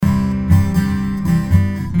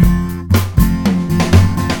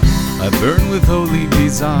burn with holy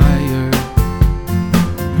desire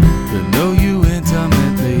to know you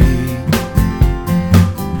intimately,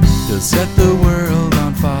 to set the world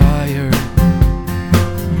on fire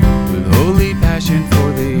with holy passion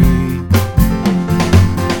for thee.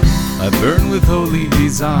 I burn with holy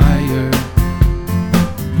desire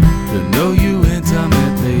to know you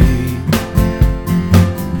intimately,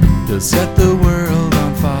 to set the world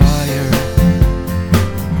on fire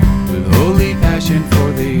with holy passion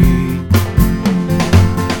for thee.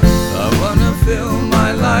 I wanna fill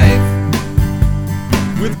my life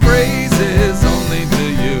with praises only to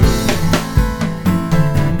you,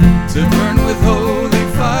 to burn with holy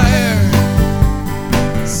fire,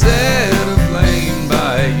 set aflame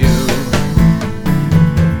by you,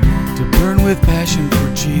 to burn with passion for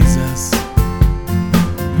Jesus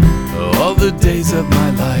all the days of my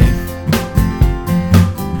life,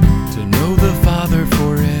 to know the Father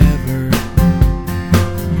forever,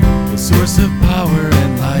 the source of power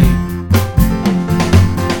and light.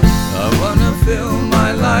 I wanna fill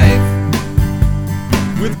my life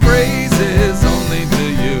with praises only to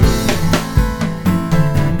you,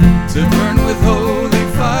 to burn with holy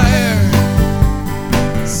fire,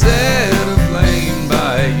 set aflame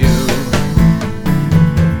by you,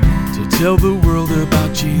 to tell the world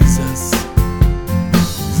about Jesus,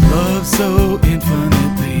 His love so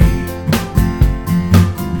infinitely,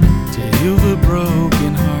 to heal the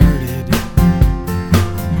brokenhearted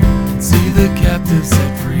and see the captive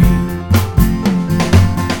set free.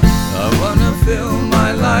 I wanna fill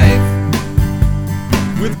my life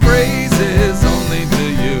with praises only to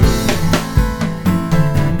you,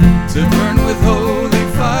 to burn with holy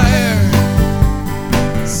fire,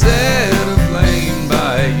 set aflame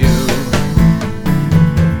by you.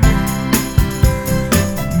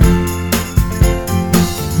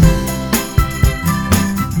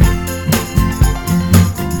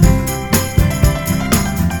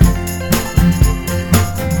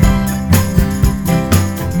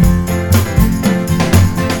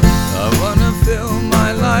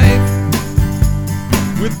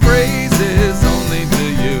 With praises only to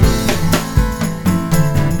you,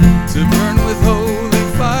 to burn with holy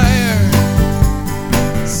fire,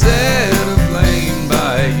 set aflame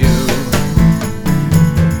by you.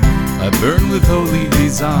 I burn with holy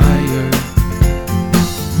desire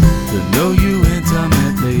to know you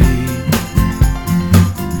intimately,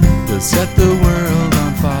 to set the world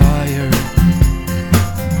on fire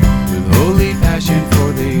with holy passion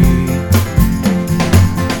for thee.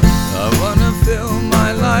 I wanna fill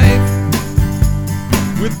my life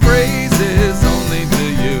with praises only to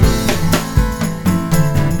you,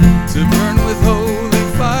 to burn with holy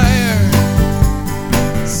fire,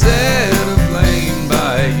 set aflame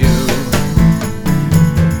by you.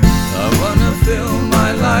 I wanna fill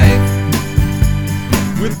my life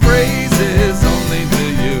with praises only to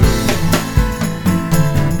you,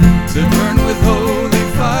 to burn with holy